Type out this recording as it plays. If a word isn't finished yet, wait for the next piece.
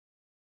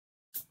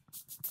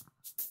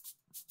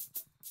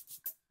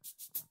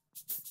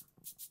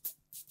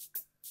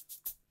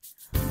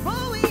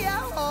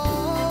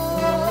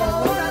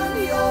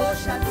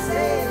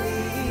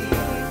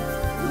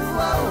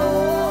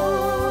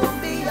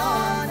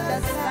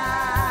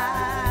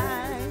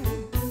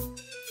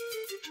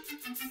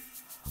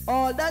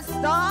All the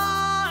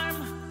storm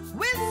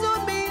will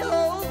soon be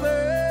over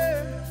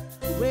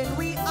when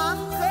we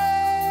anchor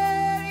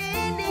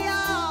in the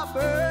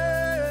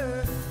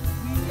harbor.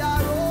 We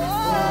are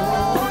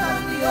all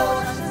on the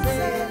ocean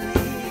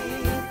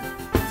sailing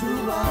to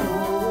a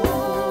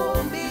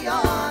home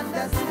beyond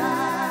the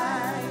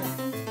sky.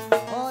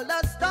 All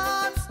the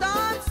storm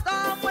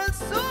will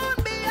soon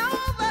be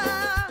over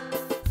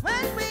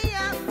when we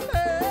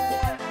anchor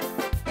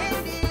in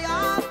the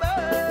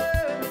harbor.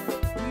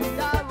 We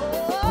are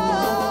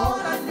all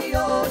on the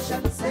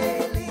ocean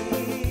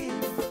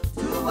sailing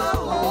to a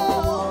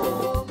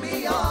home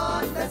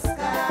beyond the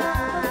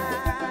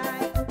sky.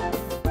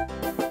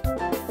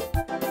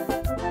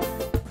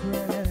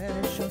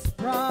 Precious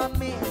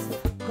promise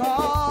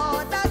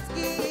God has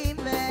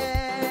given,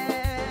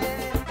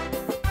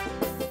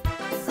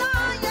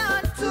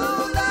 Zion to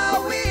the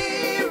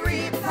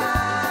weary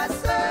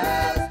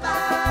passers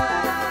by,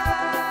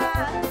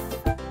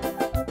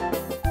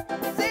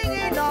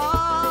 singing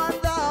on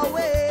the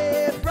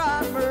way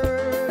from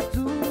earth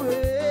to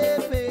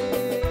heaven.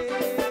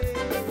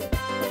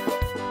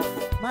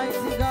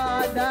 Mighty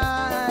God, I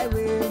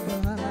will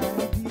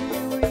guide you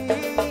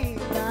with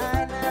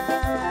thine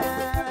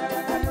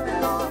hand.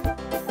 Lord,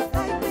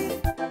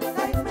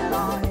 guide me,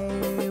 Lord.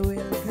 I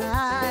will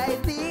guide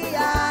thee, I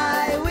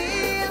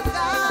will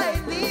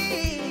guide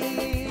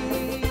thee.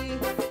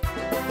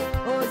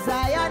 Oh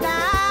Zion,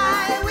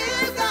 I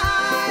will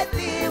guide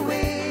thee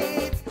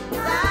with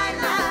thine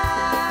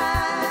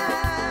eye.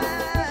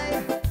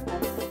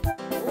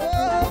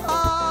 Oh,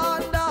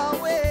 on the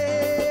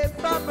way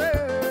from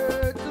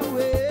earth to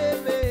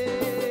heaven,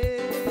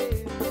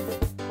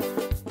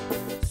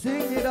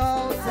 sing it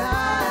out.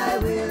 I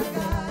will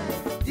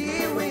guide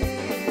thee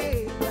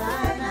with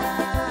thine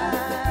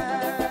eye.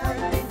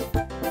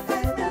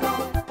 Guide me,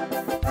 Lord,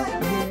 guide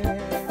me.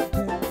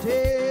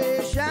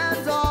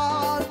 Temptations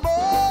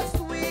almost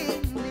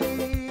win me,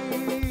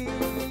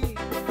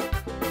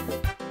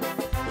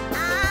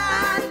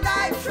 and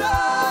I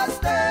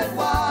trusted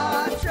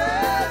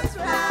watchers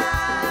rise.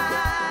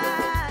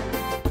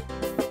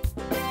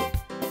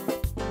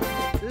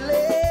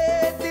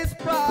 Let this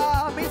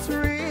promise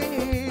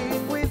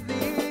ring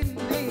within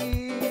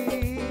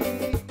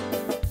me.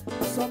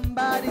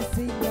 Somebody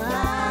sing,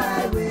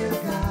 I will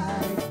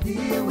guide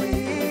thee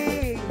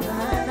with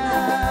thine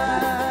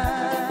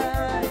eye.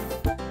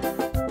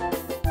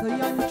 So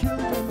young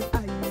children, I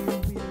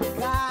will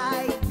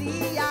guide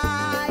thee,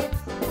 I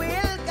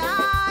will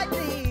guide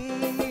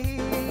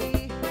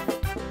thee.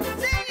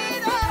 Sing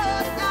it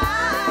out, I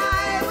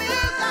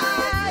will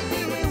guide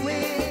thee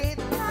with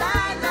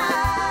thine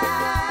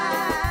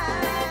eye.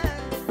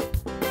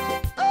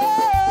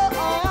 Oh,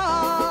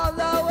 all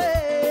the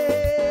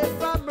way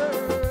from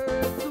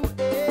earth to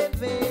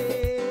heaven.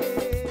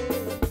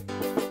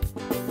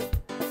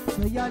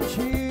 So young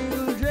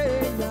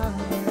children, I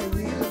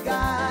will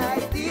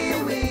guide thee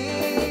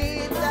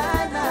with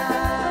thine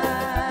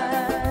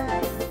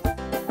eye.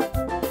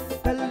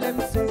 Tell them,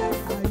 say, I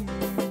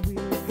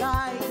will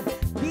guide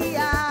thee, I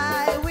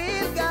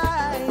will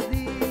guide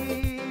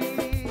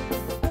thee.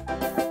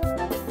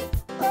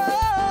 Oh,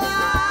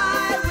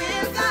 I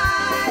will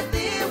guide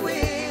thee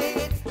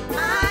with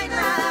thine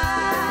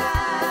eye.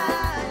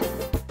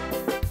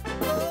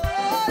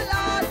 Oh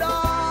Lord,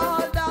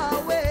 all the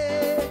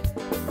way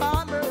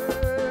from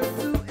earth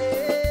to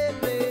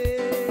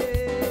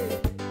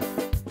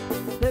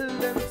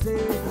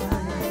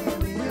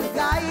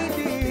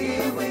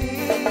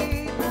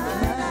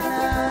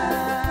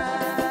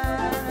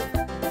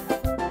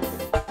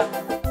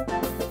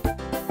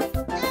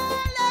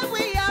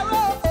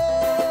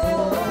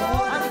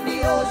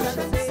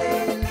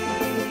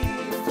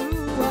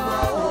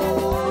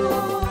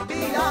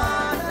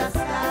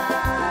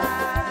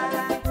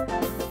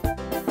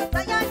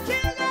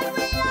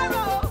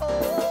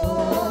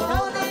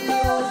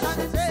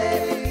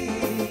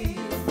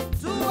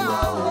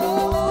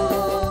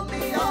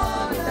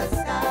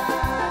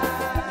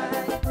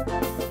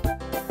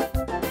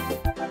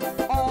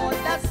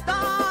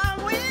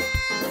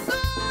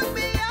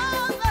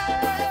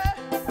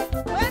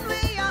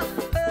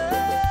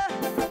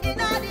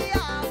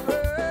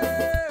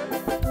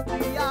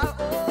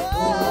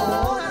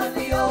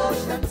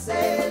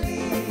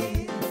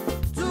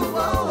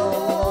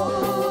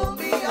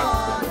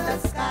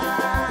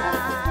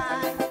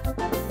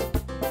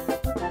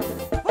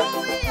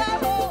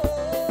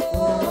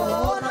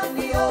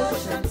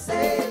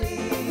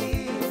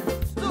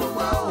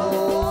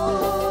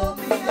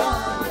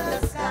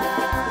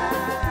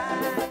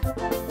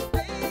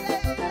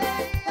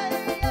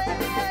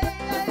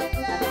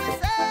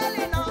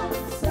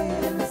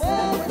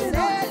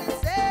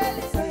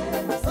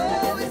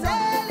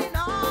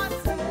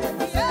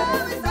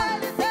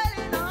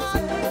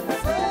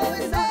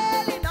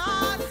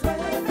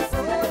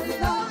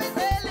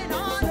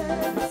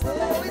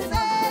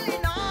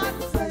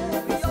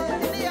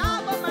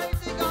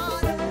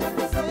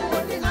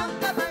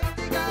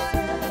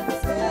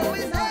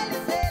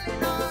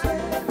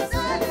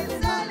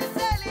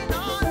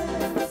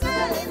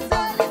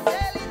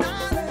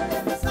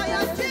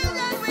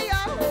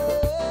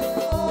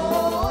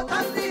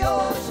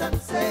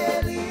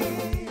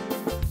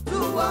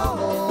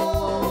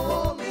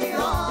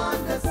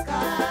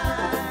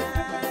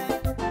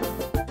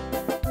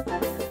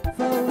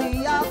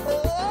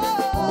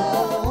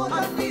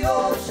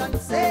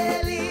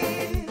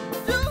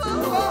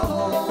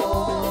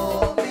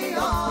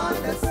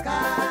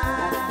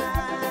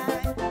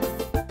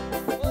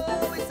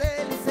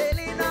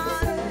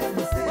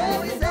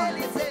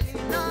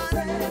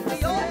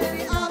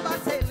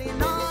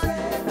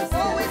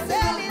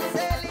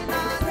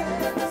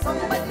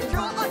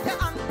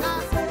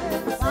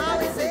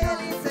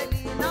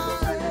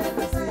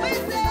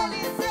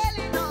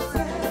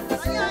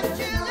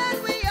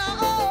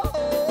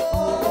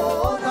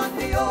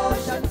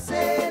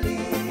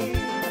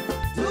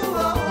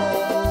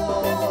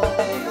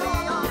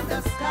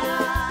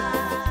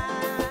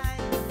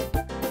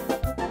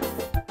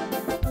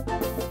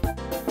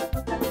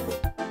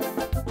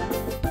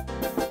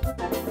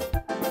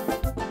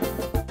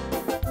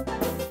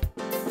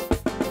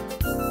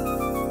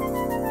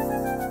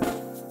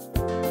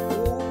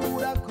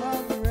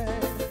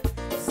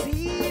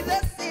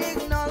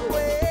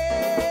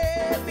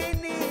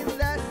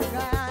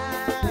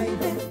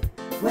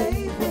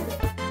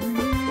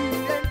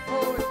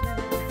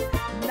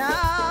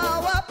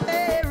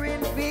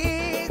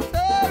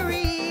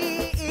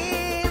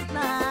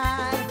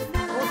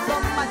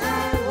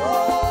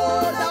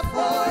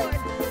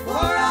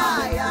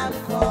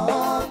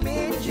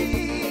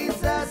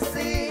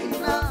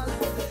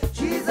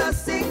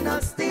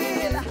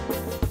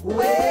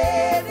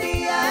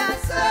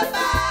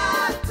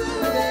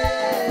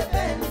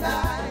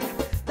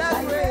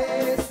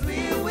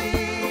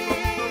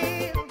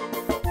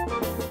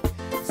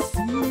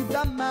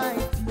the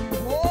mighty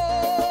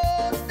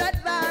host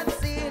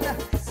advancing,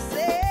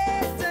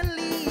 Satan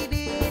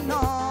leading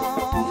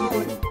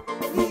on,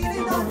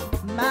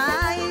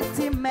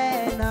 mighty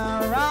men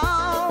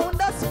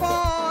around us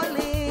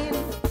falling,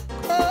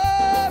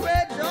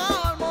 courage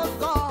almost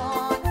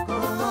gone.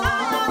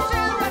 Our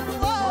children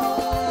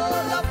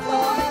hold the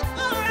fort,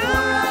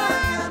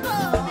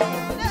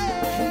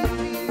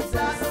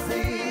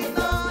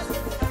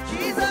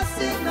 Jesus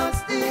signals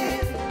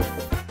still,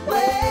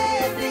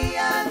 wave the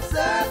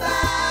answer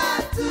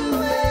back to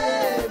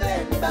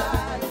heaven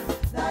by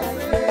thy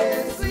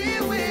grace we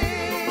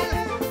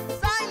will.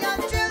 Zion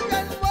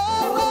children,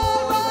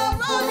 whoa,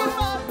 rolling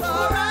on,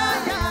 for I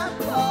am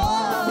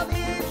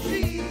coming.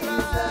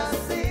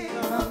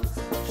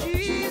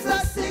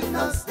 Jesus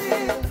signals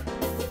still,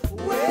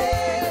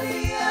 wave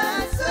the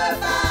answer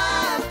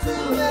back to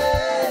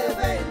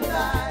heaven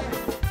by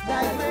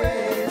thy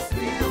grace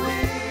we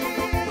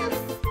will.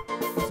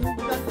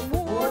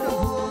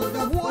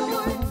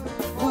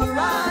 For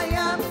I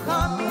am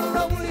coming, the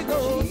Holy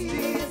Ghost.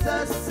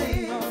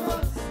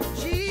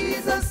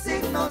 Jesus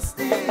signals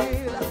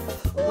still,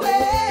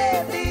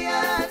 wave the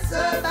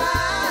answer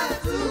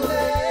back to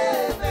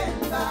heaven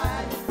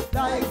by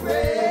thy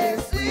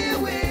grace we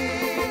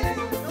will.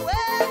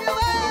 Wave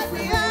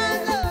the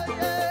answer,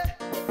 yeah.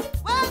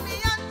 Wave the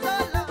answer,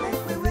 Lord.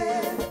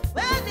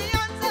 Wave the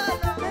answer,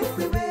 Lord.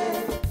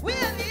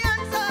 Wave the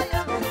answer,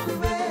 yeah.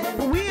 Wave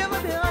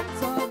the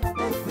answer.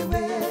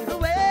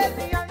 Wave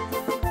the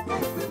answer.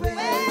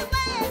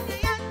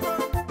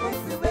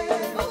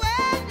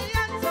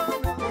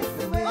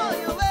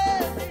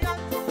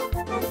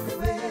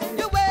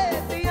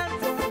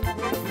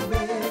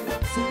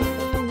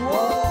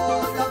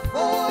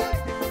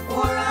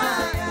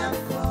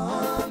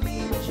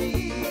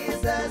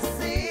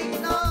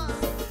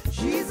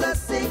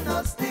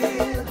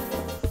 Still,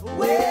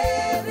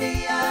 wave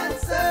the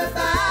answer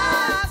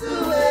back to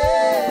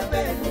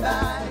heaven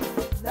by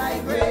thy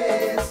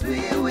grace we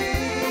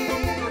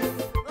will.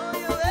 Oh,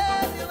 you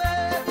wave, you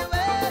wave, you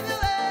wave, you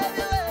wave,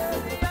 you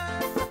wave the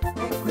answer.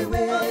 Make we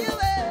wave. Oh, you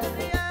wave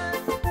the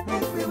answer.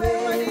 Make we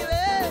wave. Oh, you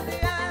wave the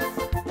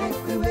answer. Make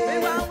we wave. We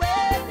want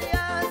wave the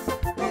answer.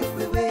 Make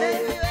we wave.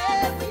 Make we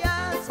wave the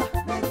answer.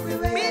 Make we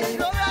wave. Be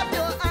sure of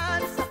your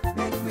answer.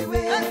 Make we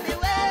wave. Let me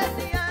wave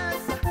the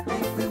answer.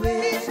 Make we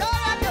wave. Be sure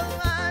of your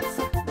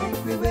answer. Make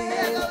we wave.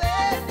 Make we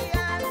wave the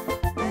answer.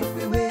 Make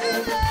we wave.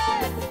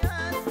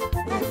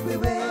 Make we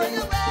wave. Oh,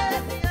 you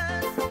wave the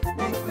answer.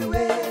 Make we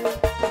wave.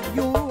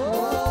 You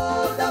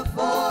hold the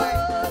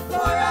fort,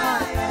 for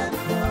I am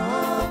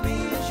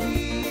coming.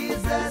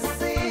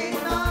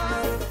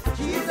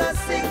 Jesus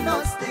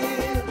signals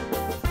still,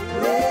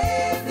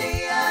 wave the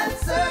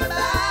answer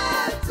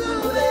back to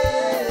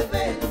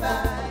heaven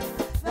by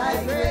thy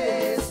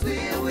grace we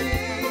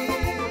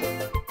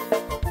will.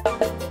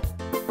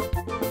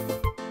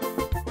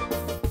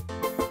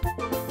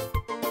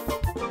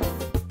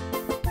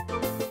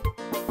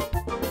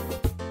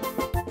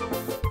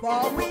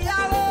 For we are